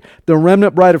great, the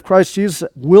remnant bride of Christ Jesus,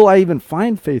 will I even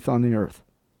find faith on the earth?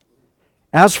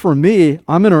 As for me,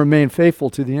 I'm going to remain faithful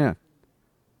to the end.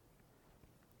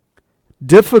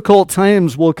 Difficult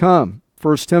times will come,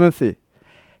 1 Timothy.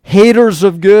 Haters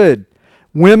of good,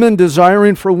 women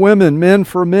desiring for women, men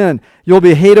for men. You'll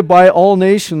be hated by all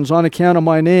nations on account of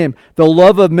my name. The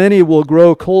love of many will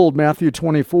grow cold, Matthew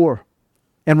 24.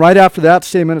 And right after that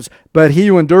statement is, but he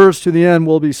who endures to the end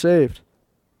will be saved.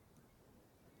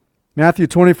 Matthew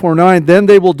 24:9, then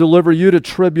they will deliver you to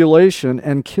tribulation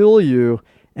and kill you,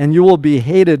 and you will be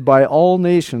hated by all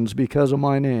nations because of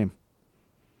my name.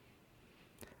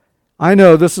 I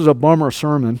know this is a bummer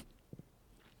sermon.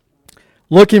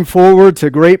 Looking forward to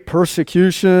great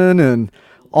persecution and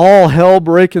all hell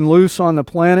breaking loose on the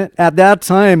planet. At that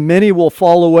time, many will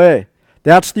fall away.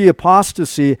 That's the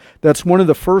apostasy. That's one of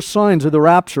the first signs of the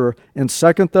rapture in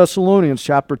 2 Thessalonians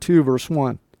chapter 2, verse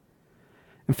 1.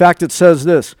 In fact, it says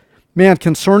this, man,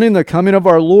 concerning the coming of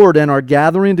our Lord and our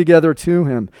gathering together to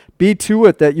him, be to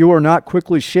it that you are not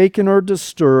quickly shaken or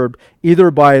disturbed,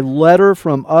 either by letter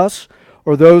from us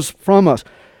or those from us,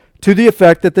 to the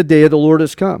effect that the day of the Lord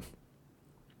has come.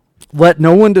 Let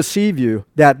no one deceive you.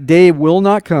 That day will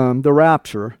not come, the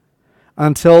rapture,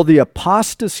 until the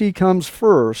apostasy comes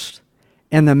first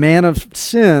and the man of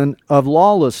sin, of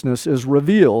lawlessness, is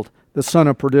revealed, the son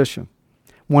of perdition,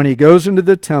 when he goes into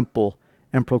the temple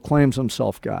and proclaims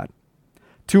himself God.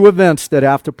 Two events that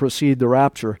have to precede the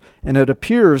rapture, and it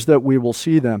appears that we will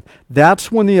see them.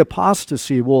 That's when the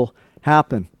apostasy will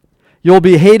happen. You'll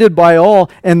be hated by all.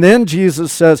 And then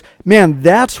Jesus says, man,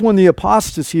 that's when the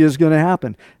apostasy is going to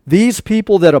happen. These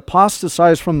people that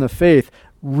apostatize from the faith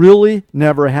really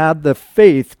never had the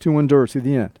faith to endure to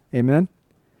the end. Amen?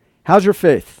 How's your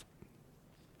faith?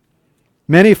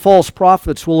 Many false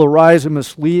prophets will arise and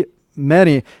mislead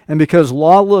many, and because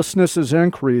lawlessness is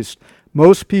increased,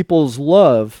 most people's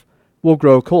love will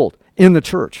grow cold in the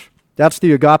church. That's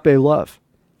the agape love.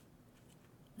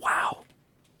 Wow.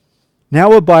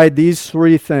 Now abide these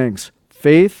three things,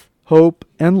 faith, hope,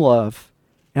 and love,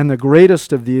 and the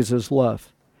greatest of these is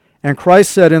love. And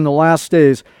Christ said in the last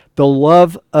days, the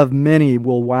love of many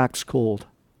will wax cold.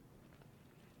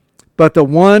 But the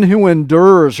one who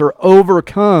endures or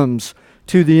overcomes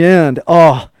to the end,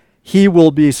 he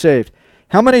will be saved.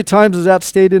 How many times is that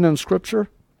stated in Scripture?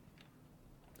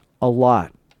 A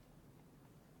lot.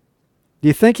 Do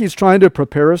you think he's trying to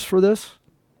prepare us for this?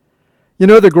 You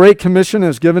know, the Great Commission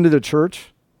is given to the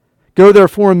church. Go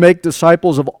therefore and make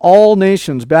disciples of all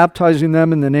nations, baptizing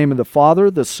them in the name of the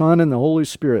Father, the Son, and the Holy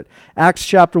Spirit. Acts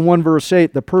chapter 1, verse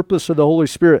 8, the purpose of the Holy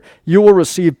Spirit. You will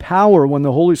receive power when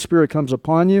the Holy Spirit comes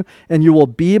upon you, and you will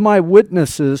be my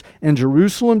witnesses in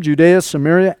Jerusalem, Judea,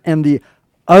 Samaria, and the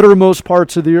uttermost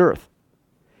parts of the earth.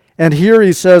 And here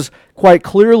he says quite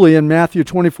clearly in Matthew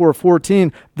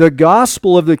 24:14, the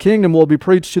gospel of the kingdom will be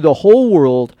preached to the whole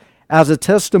world as a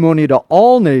testimony to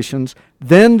all nations,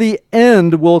 then the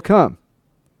end will come.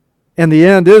 And the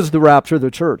end is the rapture of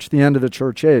the church, the end of the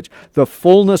church age. The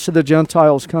fullness of the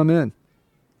Gentiles come in.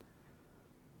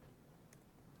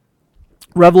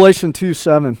 Revelation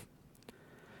 2:7.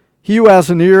 He who has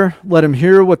an ear, let him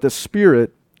hear what the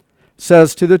Spirit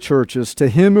says to the churches. To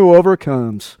him who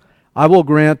overcomes, I will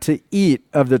grant to eat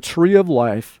of the tree of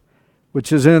life,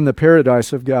 which is in the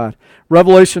paradise of God.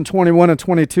 Revelation 21 and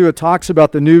 22, it talks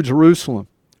about the new Jerusalem,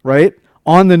 right?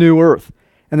 on the new earth.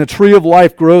 And the tree of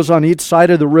life grows on each side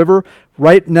of the river,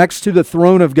 right next to the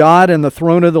throne of God and the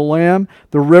throne of the Lamb.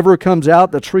 The river comes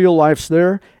out, the tree of life's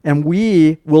there, and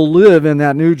we will live in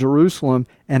that new Jerusalem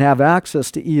and have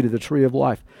access to eat of the tree of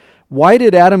life. Why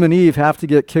did Adam and Eve have to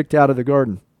get kicked out of the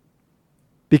garden?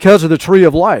 Because of the tree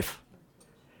of life.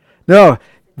 No,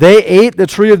 they ate the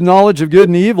tree of knowledge of good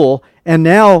and evil, and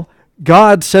now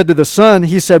God said to the son,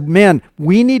 he said, man,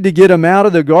 we need to get them out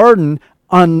of the garden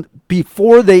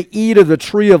before they eat of the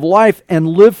tree of life and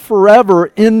live forever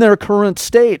in their current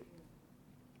state.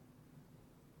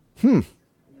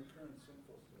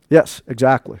 Yes,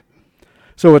 exactly.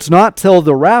 So it's not till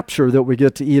the rapture that we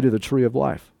get to eat of the tree of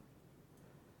life.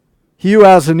 He who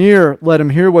has an ear, let him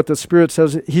hear what the Spirit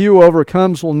says. He who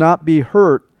overcomes will not be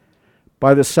hurt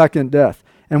by the second death.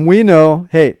 And we know,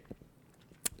 hey,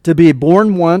 to be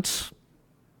born once,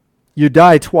 you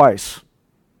die twice.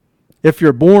 If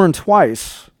you're born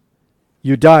twice,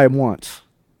 you die once,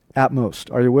 at most.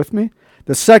 Are you with me?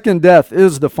 The second death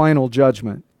is the final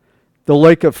judgment, the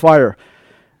lake of fire.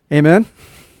 Amen?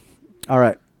 All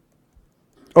right.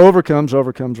 Overcomes.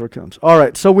 All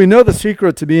right, so we know the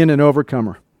secret to being an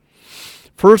overcomer.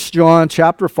 1 John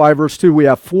chapter 5, verse 2, we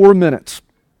have 4 minutes.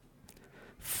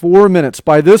 4 minutes.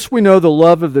 By this we know the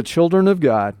love of the children of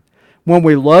God, when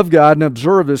we love God and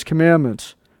observe His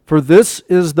commandments. For this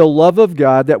is the love of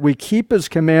God, that we keep His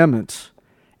commandments,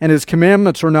 and His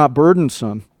commandments are not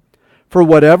burdensome. For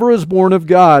whatever is born of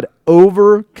God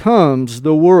overcomes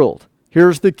the world.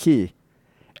 Here's the key.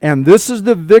 And this is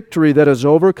the victory that has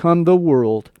overcome the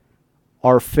world,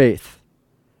 our faith.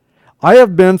 I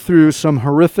have been through some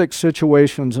horrific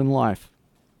situations in life.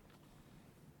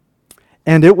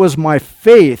 And it was my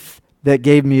faith that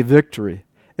gave me victory.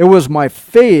 It was my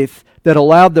faith that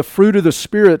allowed the fruit of the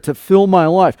Spirit to fill my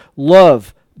life.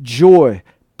 Love, joy,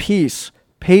 peace,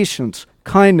 patience,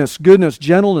 kindness, goodness,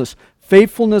 gentleness,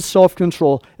 faithfulness,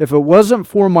 self-control. If it wasn't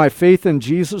for my faith in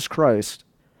Jesus Christ,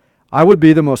 I would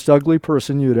be the most ugly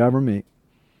person you'd ever meet.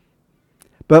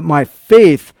 But my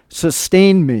faith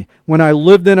sustained me when I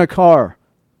lived in a car,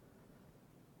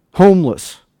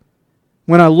 homeless,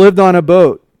 when I lived on a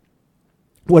boat.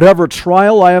 Whatever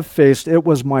trial I have faced, it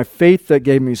was my faith that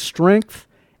gave me strength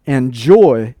and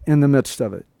joy in the midst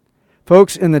of it.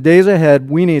 Folks, in the days ahead,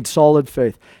 we need solid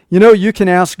faith. You know, you can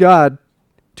ask God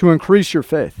to increase your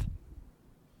faith.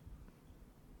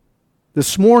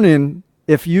 This morning,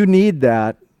 if you need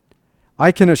that,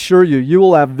 I can assure you, you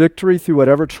will have victory through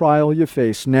whatever trial you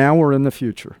face, now or in the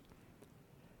future.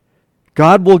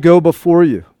 God will go before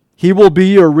you. He will be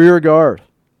your rear guard.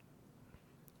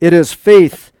 It is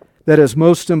faith that is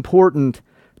most important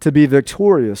to be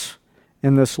victorious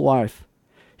in this life.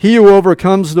 He who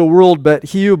overcomes the world, but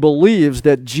he who believes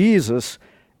that Jesus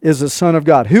is the Son of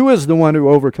God. Who is the one who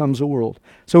overcomes the world?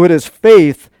 So it is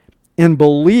faith in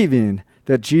believing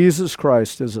that Jesus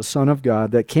Christ is the Son of God,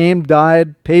 that came,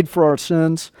 died, paid for our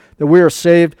sins, that we are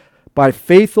saved by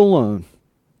faith alone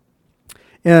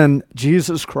in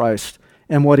Jesus Christ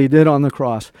and what He did on the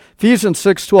cross. Ephesians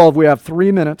 6:12, we have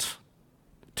 3 minutes,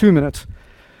 2 minutes.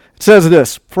 It says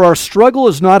this, for our struggle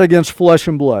is not against flesh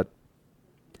and blood,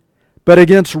 but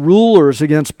against rulers,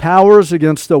 against powers,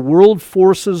 against the world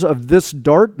forces of this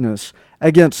darkness,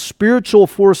 against spiritual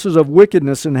forces of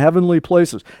wickedness in heavenly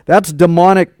places. That's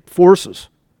demonic forces.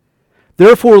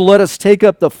 Therefore, let us take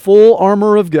up the full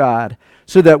armor of God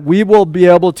so that we will be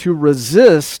able to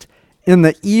resist in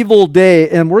the evil day.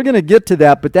 And we're going to get to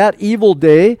that, but that evil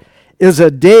day is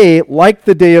a day like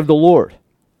the day of the Lord.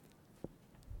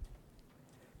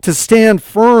 To stand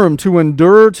firm, to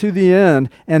endure to the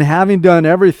end, and having done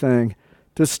everything,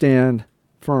 to stand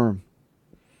firm.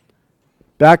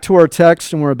 Back to our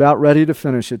text, and we're about ready to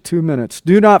finish it. 2 minutes.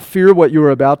 Do not fear what you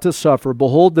are about to suffer.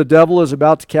 Behold, the devil is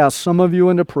about to cast some of you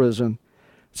into prison,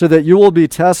 so that you will be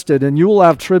tested, and you will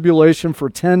have tribulation for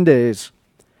 10 days.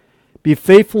 Be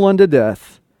faithful unto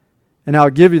death, and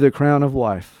I'll give you the crown of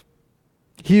life.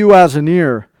 He who has an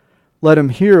ear, let him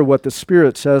hear what the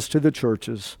Spirit says to the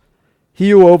churches.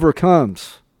 He who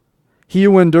overcomes, he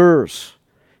who endures,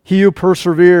 he who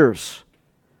perseveres,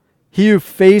 he who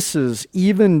faces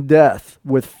even death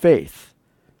with faith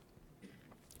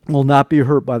will not be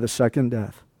hurt by the second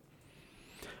death.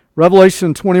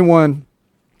 Revelation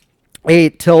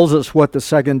 21:8 tells us what the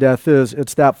second death is.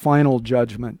 It's that final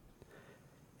judgment.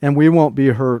 And we won't be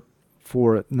hurt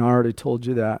for it. And I already told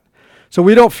you that. So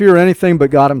we don't fear anything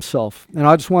but God Himself. And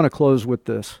I just want to close with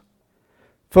this.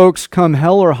 Folks, come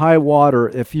hell or high water,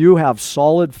 if you have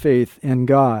solid faith in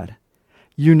God,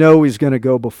 you know He's going to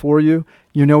go before you.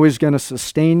 You know He's going to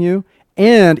sustain you.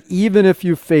 And even if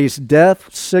you face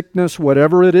death, sickness,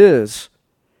 whatever it is,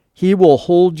 He will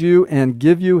hold you and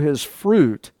give you his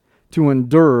fruit to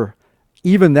endure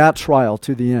even that trial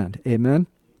to the end. Amen?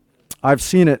 I've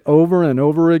seen it over and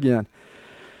over again.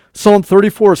 Psalm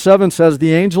 34:7 says,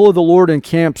 the angel of the Lord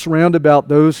encamps round about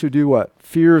those who do what?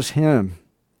 Fears him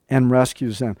and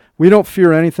rescues them. We don't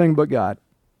fear anything but God.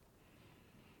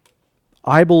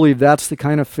 I believe that's the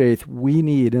kind of faith we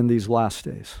need in these last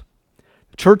days.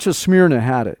 The church of Smyrna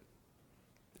had it.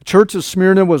 The church of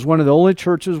Smyrna was one of the only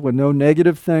churches with no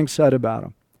negative things said about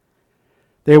them.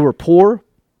 They were poor,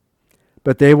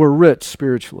 but they were rich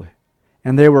spiritually.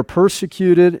 And they were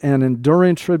persecuted and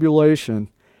enduring tribulation.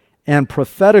 And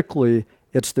prophetically,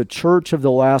 it's the church of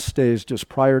the last days just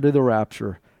prior to the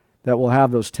rapture that will have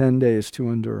those 10 days to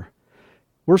endure.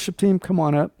 Worship team, come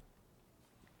on up.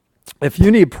 If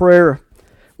you need prayer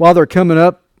while they're coming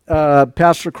up,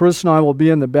 Pastor Chris and I will be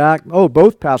in the back. Oh,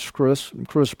 both Pastor Chris and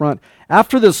Chris Brunt.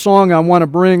 After this song, I want to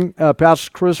bring Pastor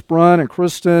Chris Brunt and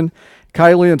Kristen,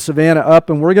 Kylie, and Savannah up,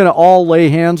 and we're going to all lay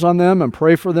hands on them and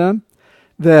pray for them,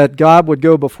 that God would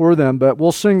go before them. But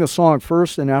we'll sing the song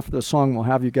first, and after the song, we'll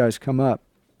have you guys come up.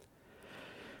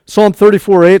 Psalm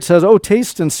 34:8 says, oh,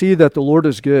 taste and see that the Lord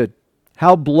is good.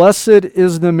 How blessed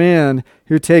is the man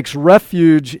who takes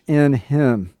refuge in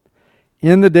him.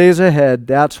 In the days ahead,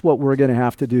 that's what we're going to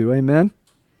have to do. Amen?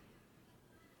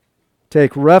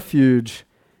 Take refuge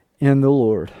in the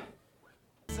Lord.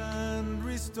 And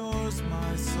restores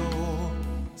my soul,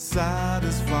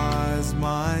 satisfies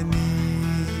my need.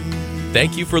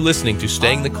 Thank you for listening to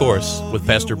Staying the Course with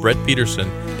Pastor Brett Peterson.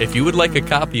 If you would like a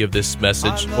copy of this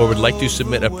message or would like to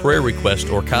submit a prayer request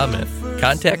or comment,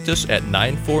 contact us at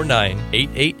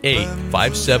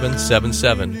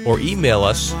 949-888-5777 or email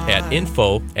us at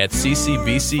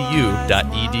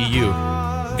info@ccbcu.edu.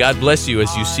 God bless you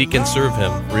as you seek and serve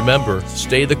Him. Remember,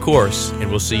 stay the course, and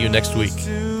we'll see you next week.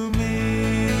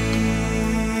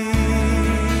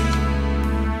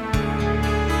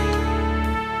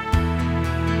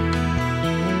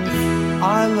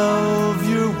 I love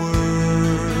your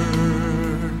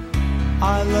word.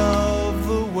 I love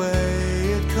the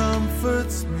way it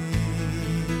comforts me,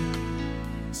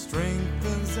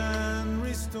 strengthens and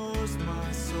restores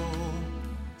my soul,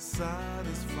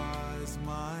 satisfies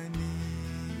my need.